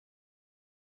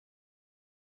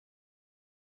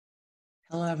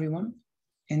Hello everyone.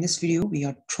 In this video, we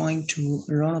are trying to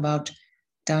learn about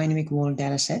dynamic world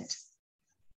dataset.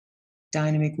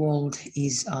 Dynamic world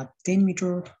is a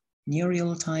 10-meter near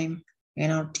real-time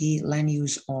NRT land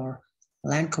use or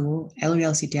land cover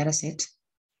LULC dataset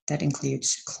that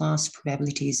includes class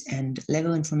probabilities and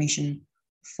level information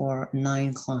for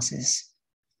 9 classes.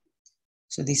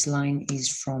 So this line is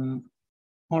from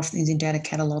Earth Engine Data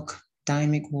Catalog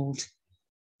Dynamic World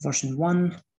version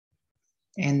 1.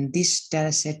 And this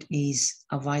dataset is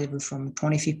available from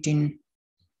 2015,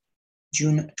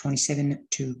 June 27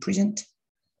 to present.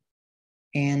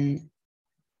 And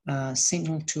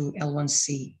Sentinel-2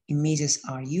 L1C images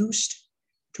are used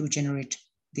to generate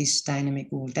this dynamic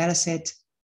world dataset.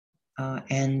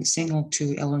 And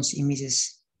Sentinel-2 L1C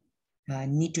images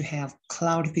need to have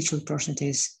cloud pixel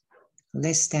percentage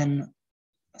less than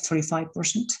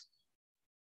 35%.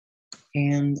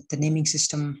 And the naming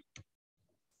system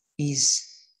is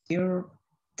here.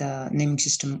 The naming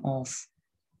system of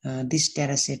this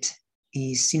dataset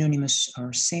is synonymous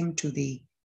or same to the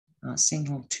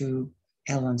Sentinel-2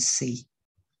 L1C.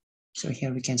 So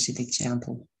here we can see the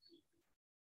example.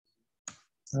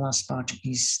 The last part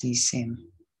is the same.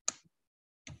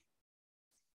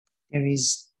 There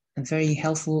is a very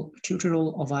helpful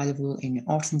tutorial available in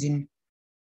Earth Engine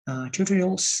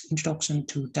Tutorials Introduction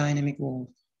to Dynamic World.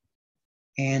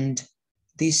 And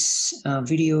this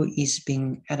video is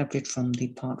being adapted from the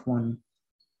part 1.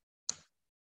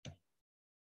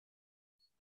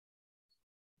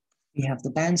 We have the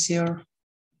bands here.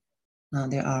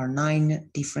 There are 9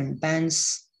 different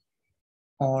bands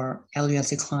or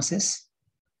LULC classes.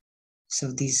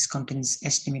 So this contains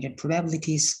estimated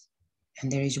probabilities,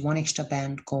 and there is one extra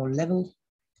band called level.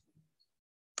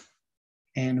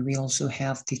 And we also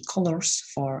have the colors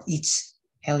for each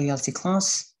LULC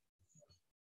class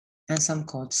and some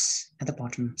codes at the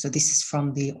bottom. So this is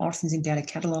from the Earth Engine Data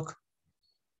Catalog.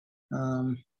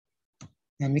 And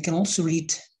we can also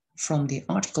read from the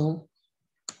article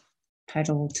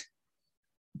titled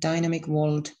Dynamic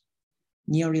World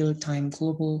Near Real-Time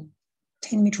Global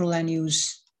 10-meter land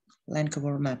use land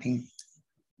cover mapping.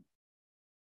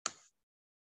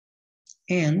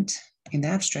 And in the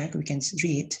abstract, we can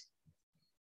read,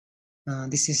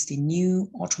 this is the new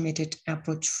automated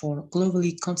approach for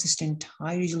globally consistent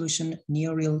high-resolution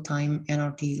near real-time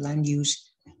NRT land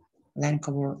use land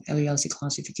cover LULC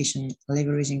classification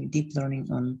leveraging deep learning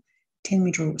on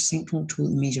 10-meter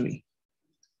Sentinel-2 imagery.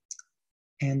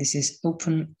 And this is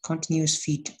open continuous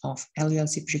feed of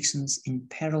LULC predictions in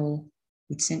parallel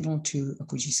with Sentinel-2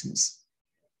 acquisitions.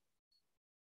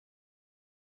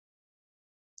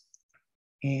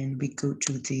 And we go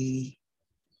to the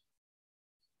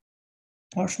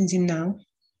Earth Engine now.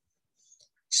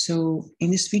 So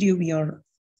in this video, we are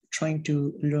trying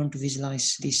to learn to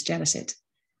visualize this dataset.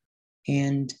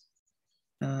 And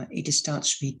it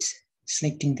starts with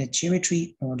selecting the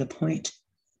geometry or the point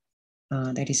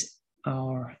that is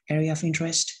our area of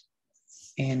interest.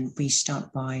 And we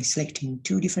start by selecting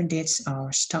 2 different dates,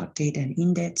 our start date and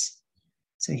end dates.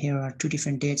 So here are 2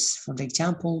 different dates for the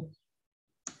example.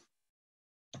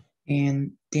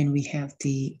 And then we have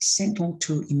the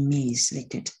Sentinel-2 image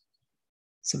selected.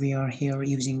 So we are here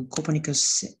using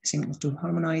Copernicus Sentinel-2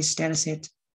 harmonized dataset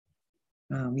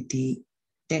with the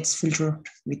dates filter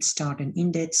with start and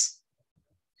end dates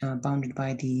bounded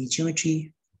by the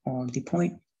geometry or the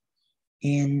point.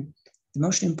 And the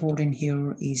most important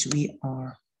here is we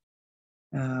are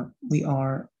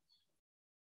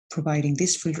providing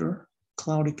this filter,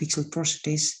 cloudy pixel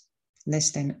percentage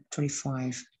less than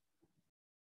 35.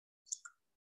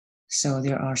 So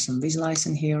there are some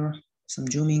visualization here, some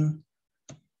zooming.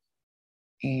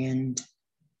 And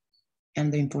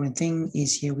the important thing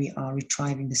is here we are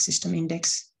retrieving the system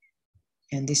index,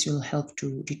 and this will help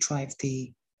to retrieve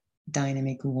the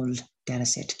dynamic world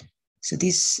dataset. So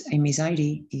this image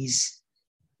ID is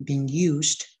being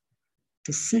used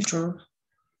to filter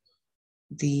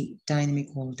the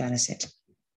dynamic world dataset.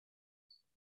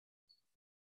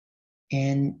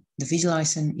 And the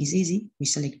visualization is easy. We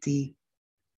select the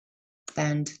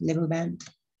band, level band,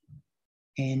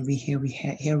 and here we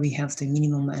have the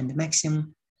minimum and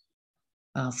maximum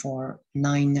for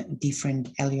 9 different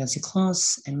LULC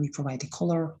class, and we provide the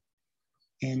color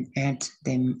and add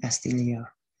them as the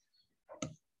layer.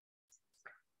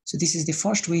 So this is the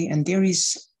first way, and there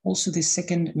is also the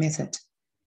second method.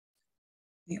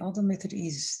 The other method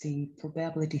is the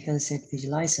probability health set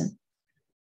visualization.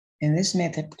 In this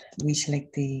method, we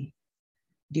select the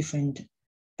different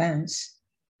bands,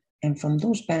 and from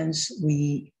those bands,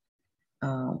 we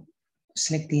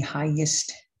select the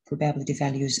highest probability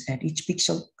values at each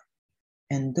pixel.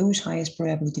 And those highest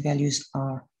probability values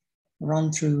are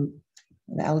run through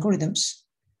the algorithms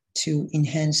to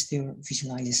enhance their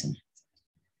visualization.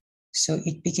 So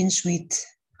it begins with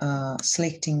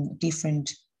selecting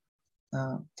different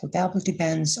probability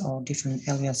bands or different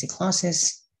LULC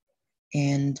classes,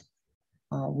 and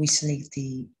we select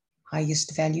the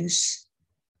highest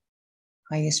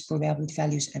probability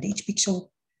values at each pixel,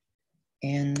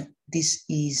 and this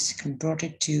is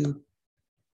converted to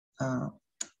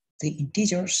the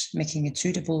integers, making it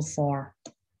suitable for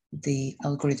the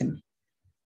algorithm.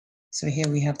 So here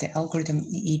we have the algorithm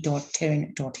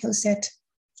ee.terrain.hillset,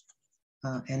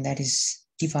 and that is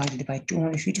divided by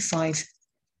 255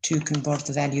 to convert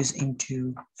the values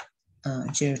into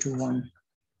 0 to 1.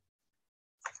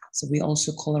 So we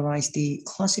also colorize the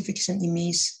classification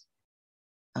image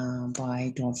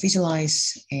by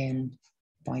 .visualize and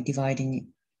by dividing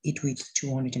it with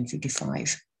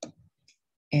 255.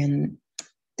 And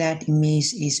that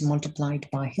image is multiplied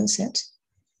by hillset.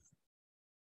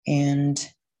 And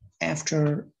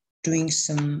after doing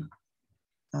some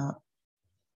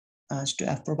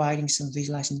providing some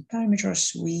visualization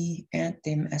parameters, we add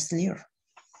them as the layer.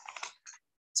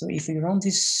 So if we run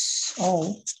this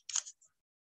all,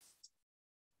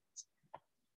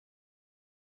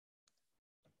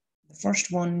 the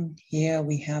first one here,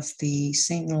 we have the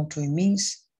signal to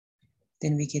image,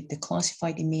 then we get the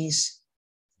classified image,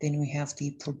 then we have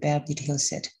the probability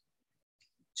hillset.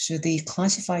 So the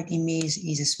classified image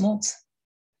is smooth.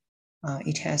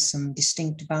 It has some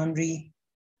distinct boundary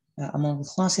among the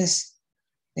classes.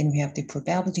 Then we have the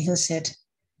probability hillset.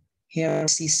 Here we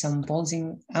see some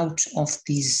bulging out of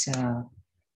these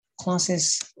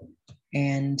classes,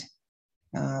 and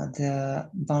the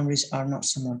boundaries are not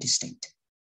somewhat distinct.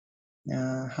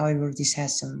 However, this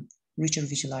has some richer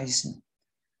visualization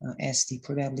as the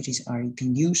probabilities are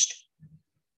being used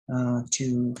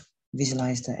to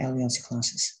visualize the LULC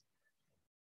classes.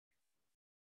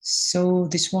 So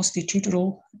this was the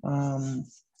tutorial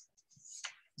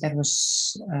that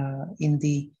was in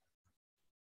the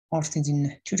Earth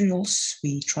Engine tutorials.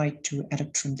 We tried to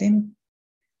adapt from them.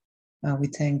 We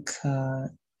thank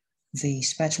the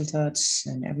spatial thirds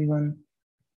and everyone.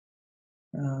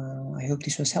 I hope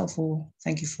this was helpful.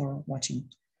 Thank you for watching.